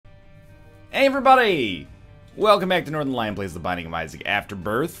Hey everybody! Welcome back to Northern Lion Plays The Binding of Isaac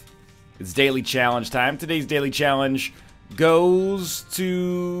Afterbirth. It's daily challenge time. Today's daily challenge goes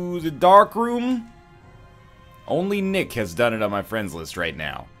to the dark room. Only Nick has done it on my friends list right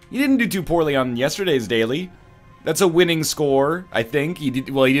now. He didn't do too poorly on yesterday's daily. That's a winning score, I think. He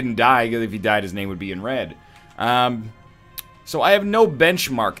didn't die, because if he died his name would be in red. So I have no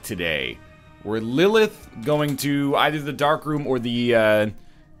benchmark today. We're Lilith going to either the dark room or the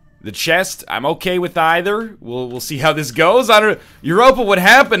chest. I'm okay with either. We'll see how this goes. I don't. Europa, what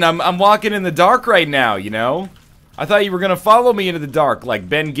happened? I'm walking in the dark right now. You know. I thought you were gonna follow me into the dark like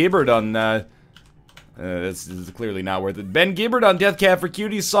Ben Gibbard on. This is clearly not worth it. Ben Gibbard on Death Cab for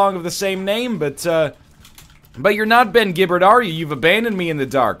Cutie's song of the same name, but you're not Ben Gibbard, are you? You've abandoned me in the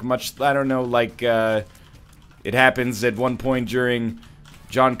dark. Much, I don't know, like it happens at one point during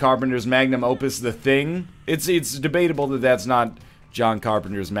John Carpenter's magnum opus, The Thing. It's debatable that that's not John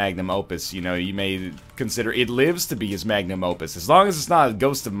Carpenter's magnum opus. You know, you may consider It Lives to be his magnum opus. As long as it's not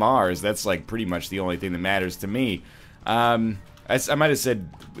Ghost of Mars, that's like pretty much the only thing that matters to me. I might have said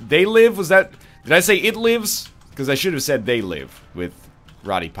They Live. Was that? Did I say It Lives? Because I should have said They Live with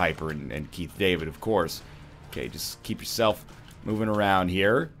Roddy Piper and Keith David, of course. Okay, just keep yourself moving around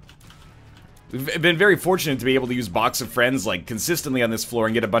here. We've been very fortunate to be able to use Box of Friends like consistently on this floor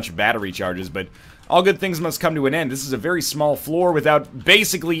and get a bunch of battery charges, but all good things must come to an end. This is a very small floor without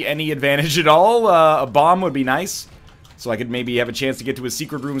basically any advantage at all. A bomb would be nice, so I could maybe have a chance to get to a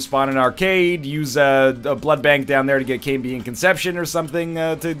secret room, spawn an arcade, use a blood bank down there to get KB in Conception or something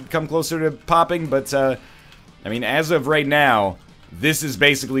to come closer to popping, but I mean, as of right now, this is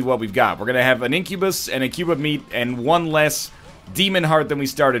basically what we've got. We're gonna have an Incubus and a Cube of Meat and one less Demon Heart than we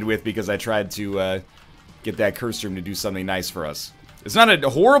started with because I tried to get that curse room to do something nice for us. It's not a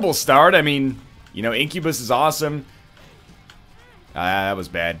horrible start. I mean, you know, Incubus is awesome. That was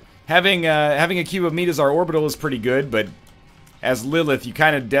bad. Having a Cube of Meat as our orbital is pretty good, but as Lilith, you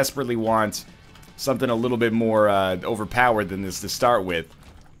kind of desperately want something a little bit more overpowered than this to start with.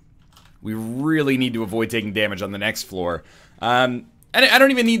 We really need to avoid taking damage on the next floor. And I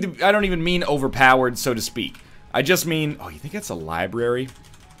don't even mean overpowered, so to speak. I just mean, oh, you think that's a library?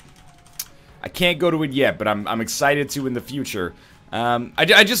 I can't go to it yet, but I'm excited to in the future.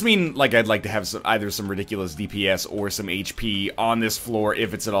 I just mean, like, I'd like to have either some ridiculous DPS or some HP on this floor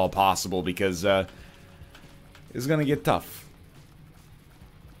if it's at all possible, because it's gonna get tough.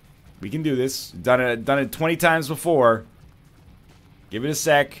 We can do this. Done it 20 times before. Give it a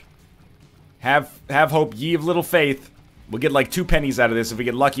sec. Have hope, ye of little faith. We'll get like 2 pennies out of this. If we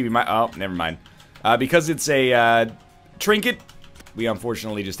get lucky, we might. Oh, never mind. Because it's a trinket, we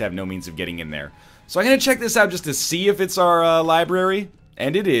unfortunately just have no means of getting in there. So I'm going to check this out just to see if it's our library.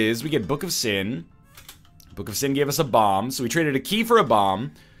 And it is. We get Book of Sin. Book of Sin gave us a bomb. So we traded a key for a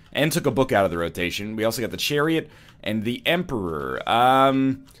bomb and took a book out of the rotation. We also got the Chariot and the Emperor.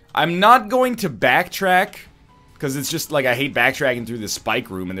 I'm not going to backtrack because it's just like I hate backtracking through the spike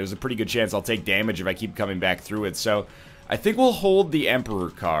room, and there's a pretty good chance I'll take damage if I keep coming back through it. So I think we'll hold the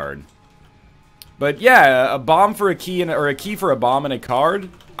Emperor card. But yeah, a bomb for a key, or a key for a bomb and a card,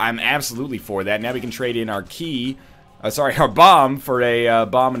 I'm absolutely for that. Now we can trade in our key, our bomb for a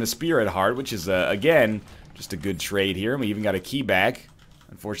bomb and a Spirit Heart, which is, again, just a good trade here. And we even got a key back.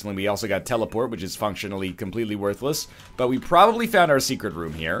 Unfortunately, we also got Teleport, which is functionally completely worthless. But we probably found our secret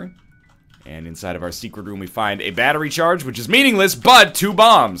room here. And inside of our secret room, we find a battery charge, which is meaningless, but 2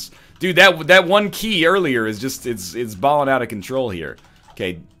 bombs. Dude, that one key earlier is just, it's balling out of control here.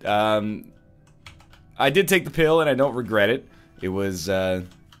 Okay, I did take the pill, and I don't regret it. It was,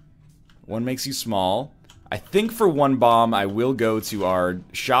 one makes you small. I think for 1 bomb, I will go to our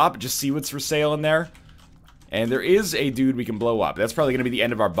shop, just see what's for sale in there. And there is a dude we can blow up. That's probably going to be the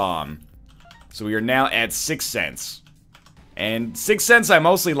end of our bomb. So we are now at 6 cents. And 6 cents I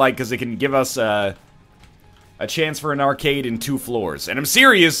mostly like because it can give us a chance for an arcade in 2 floors. And I'm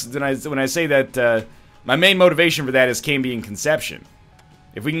serious when I say that my main motivation for that is KB and Conception.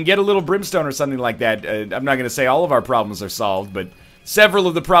 If we can get a little brimstone or something like that, I'm not going to say all of our problems are solved, but several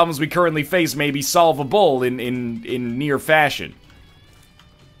of the problems we currently face may be solvable in near fashion.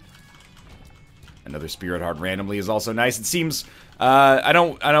 Another Spirit Heart randomly is also nice. It seems, I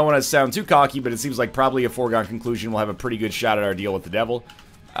don't want to sound too cocky, but it seems like probably a foregone conclusion we'll have a pretty good shot at our deal with the devil.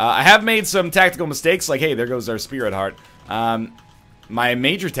 I have made some tactical mistakes, like, hey, there goes our Spirit Heart. My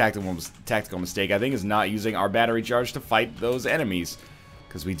major tactical mistake, I think, is not using our battery charge to fight those enemies.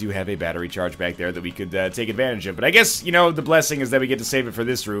 Because we do have a battery charge back there that we could take advantage of. But I guess, you know, the blessing is that we get to save it for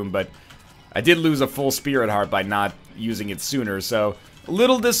this room. But I did lose a full Spirit Heart by not using it sooner. So, a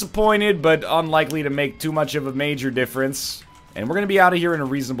little disappointed, but unlikely to make too much of a major difference. And we're going to be out of here in a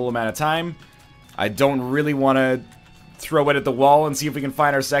reasonable amount of time. I don't really want to throw it at the wall and see if we can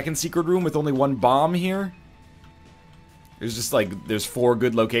find our second secret room with only one bomb here. There's just like, there's 4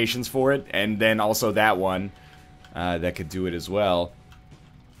 good locations for it. And then also that one that could do it as well.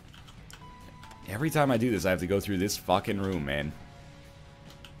 Every time I do this, I have to go through this fucking room, man.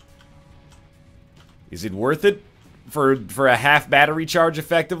 Is it worth it for a half battery charge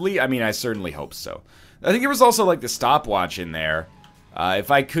effectively? I mean, I certainly hope so. I think there was also like the stopwatch in there. If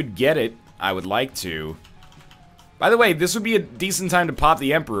I could get it, I would like to. By the way, this would be a decent time to pop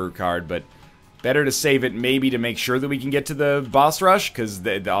the Emperor card, but better to save it maybe to make sure that we can get to the boss rush, because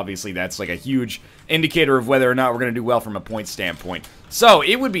obviously that's like a huge indicator of whether or not we're going to do well from a point standpoint. So,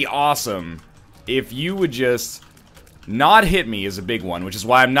 it would be awesome if you would just not hit me is a big one, which is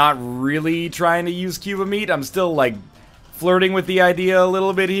why I'm not really trying to use Cuba Meat. I'm still like flirting with the idea a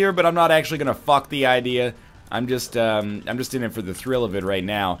little bit here, but I'm not actually gonna fuck the idea. I'm just in it for the thrill of it right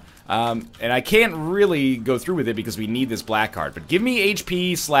now. And I can't really go through with it because we need this black card. But give me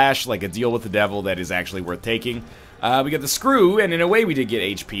HP / like a deal with the devil that is actually worth taking. We got the screw, and in a way we did get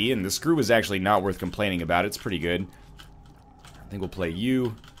HP, and the screw is actually not worth complaining about. It's pretty good. I think we'll play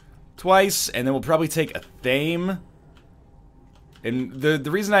you twice, and then we'll probably take a Thame. And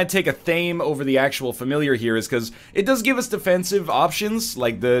the reason I take a Thame over the actual familiar here is because it does give us defensive options,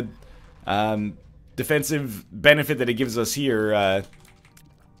 like the defensive benefit that it gives us here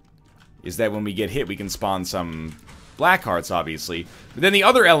is that when we get hit, we can spawn some black hearts, obviously. But then the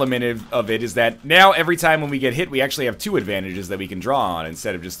other element of it is that now every time when we get hit, we actually have 2 advantages that we can draw on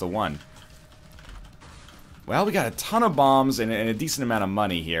instead of just the 1. Well, we got a ton of bombs and a decent amount of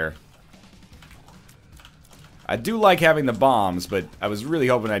money here. I do like having the bombs, but I was really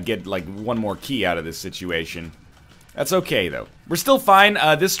hoping I'd get, like, 1 more key out of this situation. That's okay, though. We're still fine.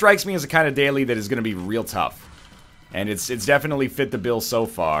 This strikes me as a kind of daily that is going to be real tough. And it's definitely fit the bill so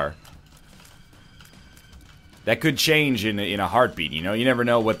far. That could change in a heartbeat, you know? You never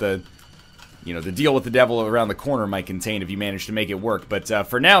know what the deal with the devil around the corner might contain if you manage to make it work. But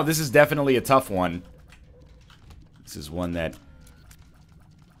for now, this is definitely a tough one. This is one that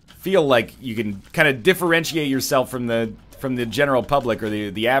feel like you can kind of differentiate yourself from the general public or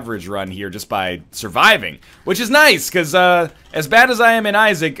the average run here just by surviving, which is nice because as bad as I am in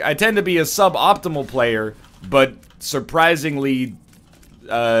Isaac, I tend to be a suboptimal player, but surprisingly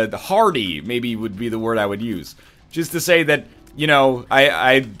hardy maybe would be the word I would use. Just to say that, you know,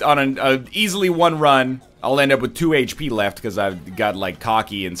 I on an easily 1 run, I'll end up with 2 HP left because I've got like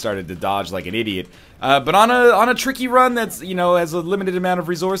cocky and started to dodge like an idiot. But on a tricky run that's, you know, has a limited amount of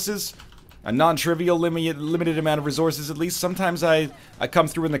resources, a non-trivial limited amount of resources at least, sometimes I come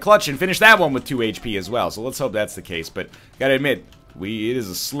through in the clutch and finish that one with 2 HP as well. So let's hope that's the case. But gotta admit, it is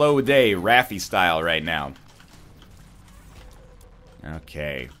a slow day, Raffi style right now.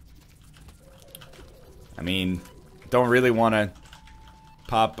 Okay. I mean, don't really want to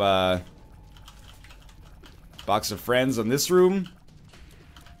pop box of friends on this room.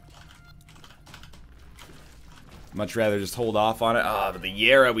 Much rather just hold off on it. But the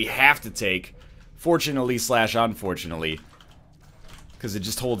Yara we have to take, fortunately / unfortunately, because it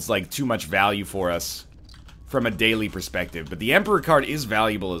just holds like too much value for us from a daily perspective. But the Emperor card is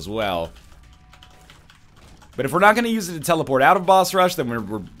valuable as well. But if we're not going to use it to teleport out of boss rush, then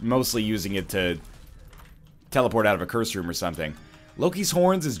we're mostly using it to teleport out of a curse room or something. Loki's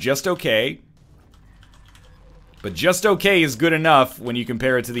horns is just okay. But just okay is good enough when you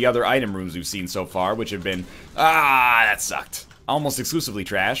compare it to the other item rooms we've seen so far, which have been, that sucked. Almost exclusively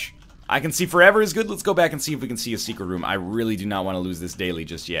trash. I can see forever is good. Let's go back and see if we can see a secret room. I really do not want to lose this daily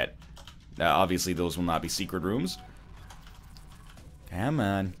just yet. Obviously, those will not be secret rooms. Come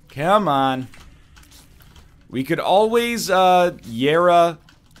on. Come on. We could always, Yara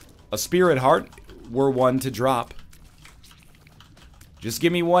a Spirit Heart were one to drop. Just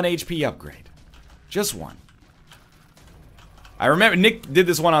give me 1 HP upgrade. Just 1. I remember Nick did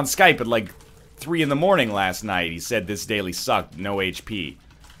this one on Skype at like 3 in the morning last night. He said this daily sucked, no HP.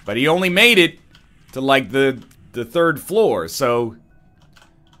 But he only made it to like the 3rd floor, so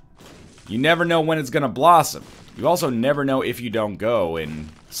you never know when it's gonna blossom. You also never know if you don't go, and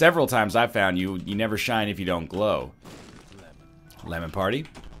several times I've found you never shine if you don't glow. Lemon Party.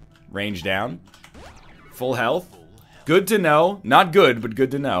 Range down. Full health. Good to know. Not good, but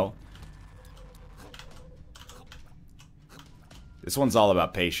good to know. This one's all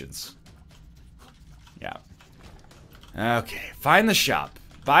about patience. Yeah. Okay, find the shop.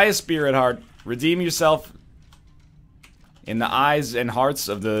 Buy a Spirit Heart. Redeem yourself in the eyes and hearts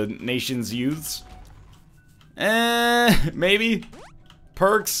of the nation's youths. Maybe.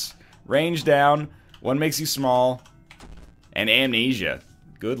 Perks. Range down. 1 makes you small. And amnesia.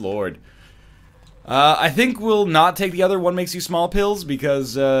 Good lord. I think we'll not take the other one makes you small pills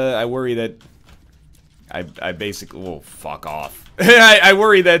because I worry that I basically... Well, fuck off. I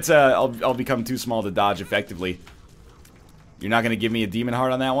worry that I'll become too small to dodge effectively. You're not going to give me a demon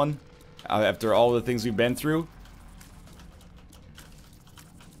heart on that one? After all the things we've been through?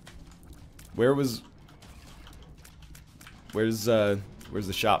 Where's the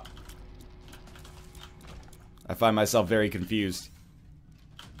shop? I find myself very confused.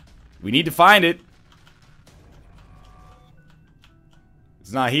 We need to find it.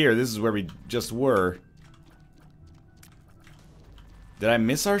 It's not here. This is where we just were. Did I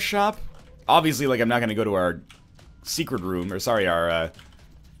miss our shop? Obviously, like, I'm not gonna go to our secret room, or sorry, our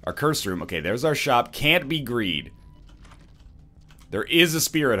cursed room. Okay, there's our shop. Can't be greed. There is a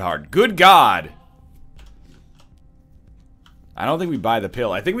spirit heart. Good God! I don't think we buy the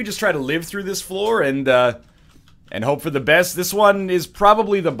pill. I think we just try to live through this floor and hope for the best. This one is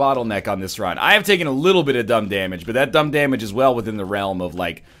probably the bottleneck on this run. I have taken a little bit of dumb damage, but that dumb damage is well within the realm of,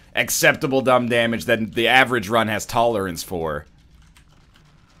 like, acceptable dumb damage that the average run has tolerance for.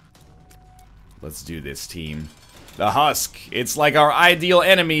 Let's do this, team. The Husk. It's like our ideal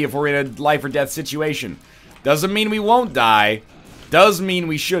enemy if we're in a life or death situation. Doesn't mean we won't die. Does mean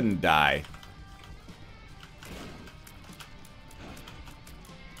we shouldn't die.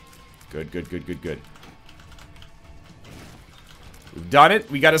 Good, good, good, good, good. We've done it.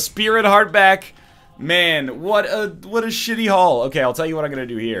 We got a spirit heart back. Man, what a shitty haul. Okay, I'll tell you what I'm gonna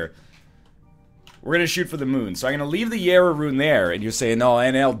do here. We're gonna shoot for the moon. So I'm gonna leave the Yara rune there, and you're saying, no,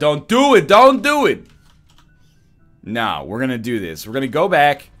 NL, don't do it, don't do it. No, we're gonna do this. We're gonna go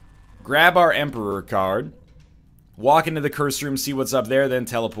back, grab our Emperor card, walk into the curse room, see what's up there, then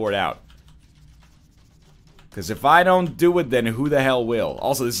teleport out. Because if I don't do it, then who the hell will?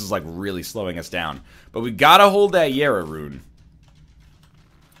 Also, this is like really slowing us down. But we gotta hold that Yara rune.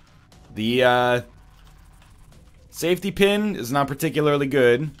 The safety pin is not particularly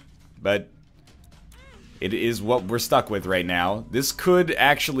good, but it is what we're stuck with right now. This could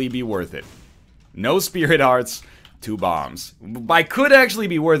actually be worth it. No spirit hearts, 2 bombs. By could actually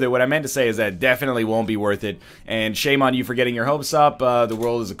be worth it, what I meant to say is that it definitely won't be worth it. And shame on you for getting your hopes up. The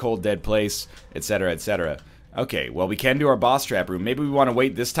world is a cold, dead place, etc., etc. Okay, well, we can do our boss trap room. Maybe we want to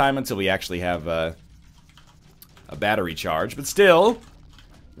wait this time until we actually have a battery charge. But still,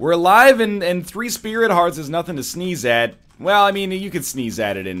 we're alive, and 3 spirit hearts is nothing to sneeze at. Well, I mean, you could sneeze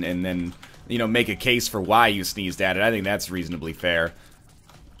at it and then, you know, make a case for why you sneezed at it. I think that's reasonably fair.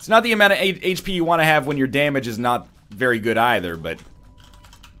 It's not the amount of HP you want to have when your damage is not very good either, but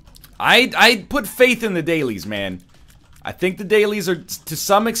I put faith in the dailies, man. I think the dailies are, to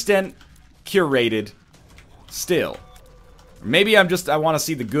some extent, curated still. Maybe I want to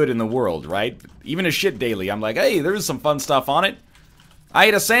see the good in the world, right? Even a shit daily, I'm like, hey, there's some fun stuff on it. I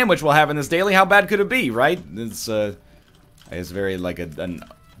ate a sandwich while having this daily, how bad could it be, right? It's very, like, a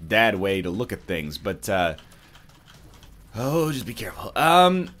dad way to look at things, but, oh, just be careful.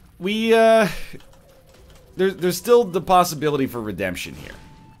 There's still the possibility for redemption here.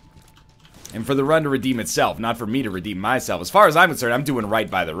 And for the run to redeem itself, not for me to redeem myself. As far as I'm concerned, I'm doing right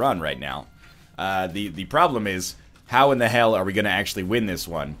by the run right now. The problem is, how in the hell are we going to actually win this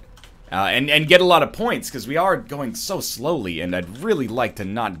one? And get a lot of points, because we are going so slowly, and I'd really like to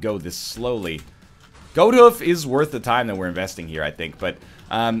not go this slowly. Goathoof is worth the time that we're investing here, I think, but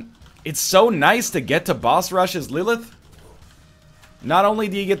it's so nice to get to boss rush as Lilith. Not only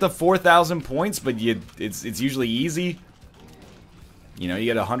do you get the 4,000 points, but it's usually easy. You know, you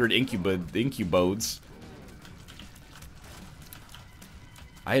get 100 incubodes.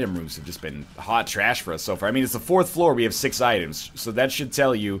 Item rooms have just been hot trash for us so far. I mean, it's the 4th floor, we have 6 items, so that should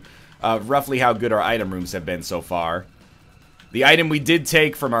tell you roughly how good our item rooms have been so far. The item we did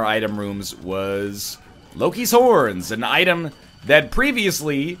take from our item rooms was Loki's Horns, an item that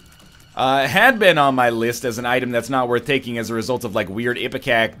previously had been on my list as an item that's not worth taking as a result of, like, weird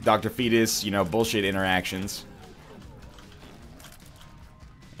Ipecac, Dr. Fetus, you know, bullshit interactions.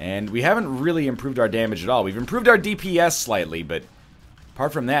 And we haven't really improved our damage at all. We've improved our DPS slightly, but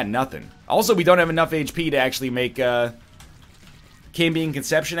apart from that, nothing. Also, we don't have enough HP to actually make Cambion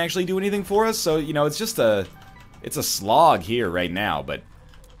Conception actually do anything for us, so, you know, it's just it's a slog here right now, but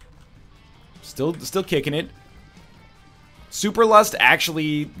still kicking it. Super Lust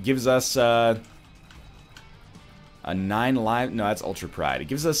actually gives us a 9 life. No, that's Ultra Pride. It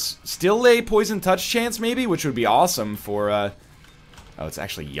gives us still a Poison Touch chance, maybe, which would be awesome for. Oh, it's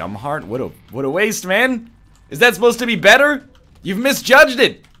actually Yum Heart. What a waste, man. Is that supposed to be better? You've misjudged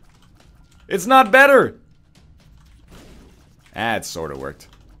it. It's not better. Ah, it sort of worked.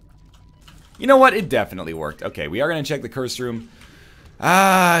 You know what? It definitely worked. Okay, we are going to check the curse room.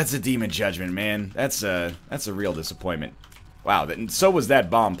 Ah, it's a demon judgment, man. That's a real disappointment. Wow, so was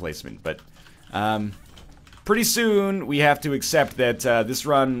that bomb placement, but pretty soon we have to accept that this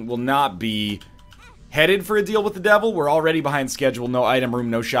run will not be headed for a deal with the devil. We're already behind schedule. No item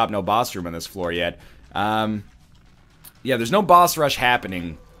room, no shop, no boss room on this floor yet. Yeah, there's no boss rush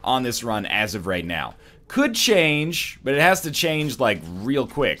happening on this run as of right now. Could change, but it has to change, like, real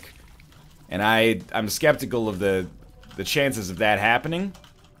quick. And I'm skeptical of the chances of that happening.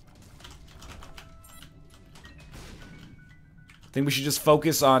 I think we should just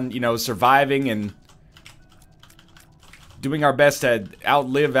focus on, you know, surviving and doing our best to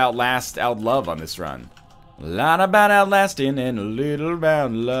outlive, outlast, outlove on this run. A lot about outlasting and a little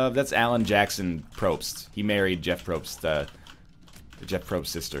about love. That's Alan Jackson Probst. He married Jeff Probst, the Jeff Probst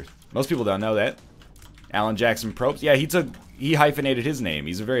sister. Most people don't know that. Alan Jackson Probst. Yeah, he hyphenated his name.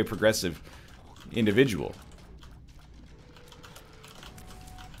 He's a very progressive individual.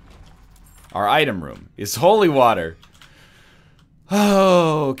 Our item room is holy water.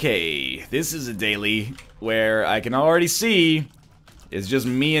 Okay, this is a daily where I can already see it's just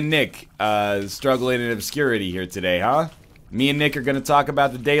me and Nick struggling in obscurity here today, huh? Me and Nick are going to talk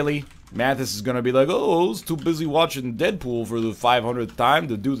about the daily. Mathis is going to be like, oh, I was too busy watching Deadpool for the 500th time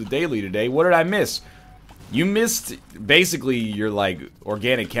to do the daily today. What did I miss? You missed basically your, like,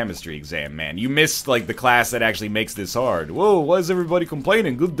 organic chemistry exam, man. You missed, like, the class that actually makes this hard. Whoa, why is everybody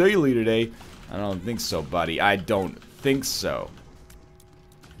complaining? Good daily today. I don't think so, buddy. I don't think so.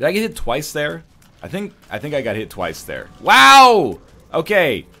 Did I get hit twice there? I think I got hit twice there. Wow!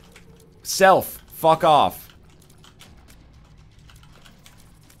 Okay. Self. Fuck off.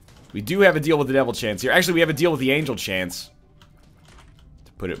 We do have a deal with the devil chance here. Actually, we have a deal with the angel chance.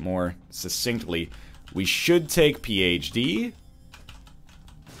 To put it more succinctly, we should take PhD.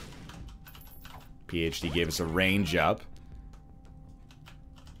 PhD gave us a range up.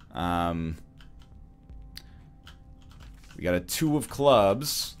 We got a 2 of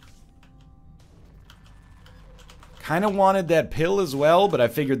clubs. Kind of wanted that pill as well, but I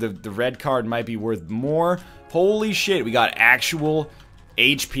figured the red card might be worth more. Holy shit, we got actual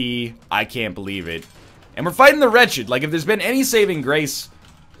HP. I can't believe it. And we're fighting the wretched. Like, if there's been any saving grace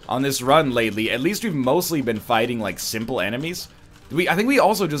on this run lately, at least we've mostly been fighting, like, simple enemies. I think we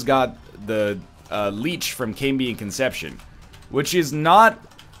also just got the leech from KB and Conception, which is not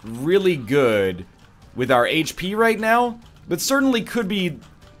really good with our HP right now, but certainly could be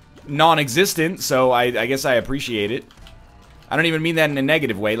non-existent, so I guess I appreciate it. I don't even mean that in a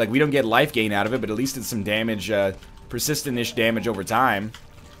negative way. Like, we don't get life gain out of it, but at least it's some damage, persistent-ish damage over time.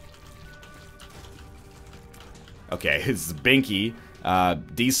 Okay, it's Binky.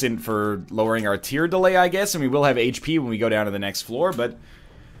 Decent for lowering our tier delay, I guess, and we will have HP when we go down to the next floor, but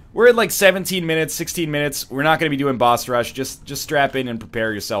we're at like 17 minutes, 16 minutes. We're not going to be doing boss rush. Just strap in and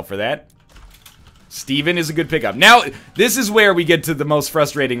prepare yourself for that. Steven is a good pickup. Now, this is where we get to the most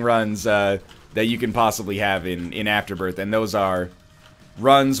frustrating runs that you can possibly have in Afterbirth, and those are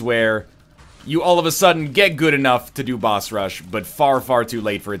runs where you all of a sudden get good enough to do boss rush, but far, far too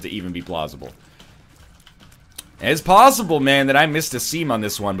late for it to even be plausible. And it's possible, man, that I missed a seam on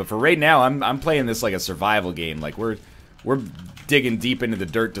this one, but for right now, I'm playing this like a survival game. Like, we're digging deep into the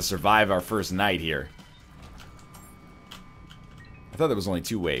dirt to survive our first night here. I thought there was only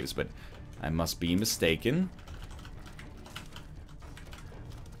 2 waves, but I must be mistaken.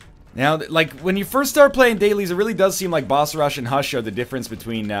 Now, like, when you first start playing dailies, it really does seem like Boss Rush and Hush are the difference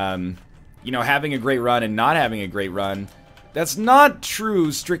between, you know, having a great run and not having a great run. That's not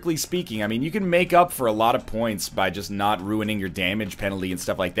true, strictly speaking. I mean, you can make up for a lot of points by just not ruining your damage penalty and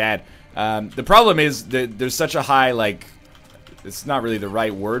stuff like that. The problem is that there's such a high, like, it's not really the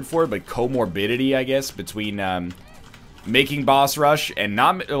right word for it, but comorbidity, I guess, between, making boss rush and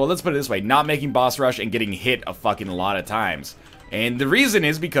not, well, let's put it this way, not making boss rush and getting hit a fucking lot of times. And the reason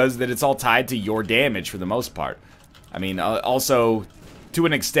is because that it's all tied to your damage for the most part. I mean, also, to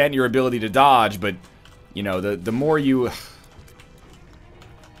an extent, your ability to dodge, but, you know, the more you,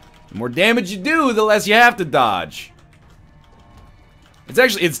 the more damage you do, the less you have to dodge.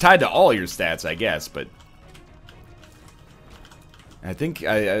 It's tied to all your stats, I guess, but I think,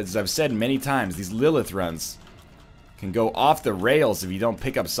 as I've said many times, these Lilith runs can go off the rails if you don't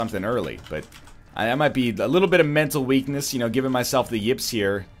pick up something early, but that might be a little bit of mental weakness, you know, giving myself the yips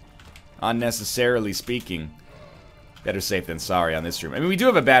here, unnecessarily speaking. Better safe than sorry on this room. I mean, we do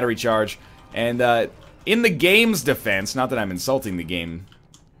have a battery charge, and in the game's defense, not that I'm insulting the game,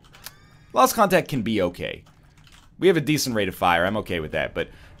 lost contact can be okay. We have a decent rate of fire, I'm okay with that, but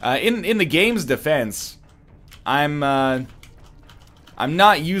in the game's defense, I'm I'm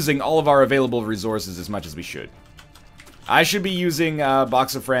not using all of our available resources as much as we should. I should be using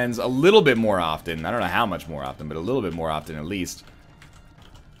Box of Friends a little bit more often. I don't know how much more often, but a little bit more often at least.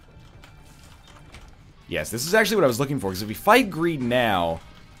 Yes, this is actually what I was looking for, because if we fight greed now,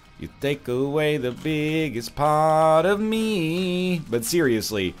 you take away the biggest part of me. But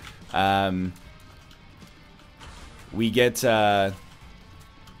seriously, we get a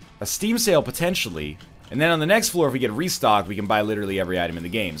Steam sale potentially. And then on the next floor, if we get restocked, we can buy literally every item in the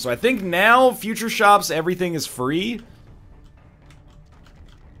game. So I think now, future shops, everything is free.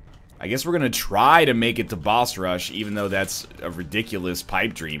 I guess we're going to try to make it to boss rush, even though that's a ridiculous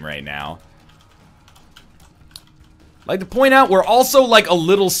pipe dream right now. I'd like to point out, we're also, like, a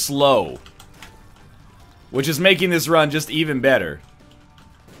little slow. Which is making this run just even better.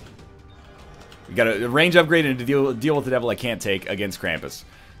 We got a range upgrade and to deal with the devil I can't take against Krampus.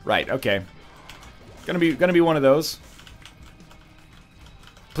 Right, okay. Gonna be one of those.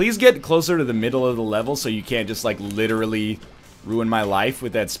 Please get closer to the middle of the level so you can't just, like, literally ruin my life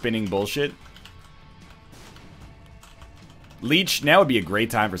with that spinning bullshit. Leech, now would be a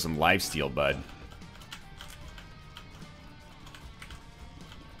great time for some lifesteal, bud.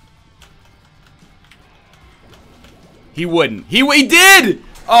 He wouldn't. He did!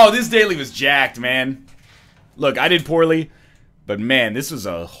 Oh, this daily was jacked, man. Look, I did poorly, but man, this was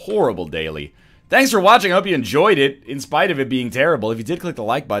a horrible daily. Thanks for watching. I hope you enjoyed it, in spite of it being terrible. If you did, click the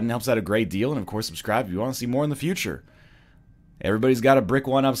like button. It helps out a great deal. And, of course, subscribe if you want to see more in the future. Everybody's got to brick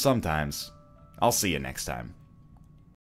one up sometimes. I'll see you next time.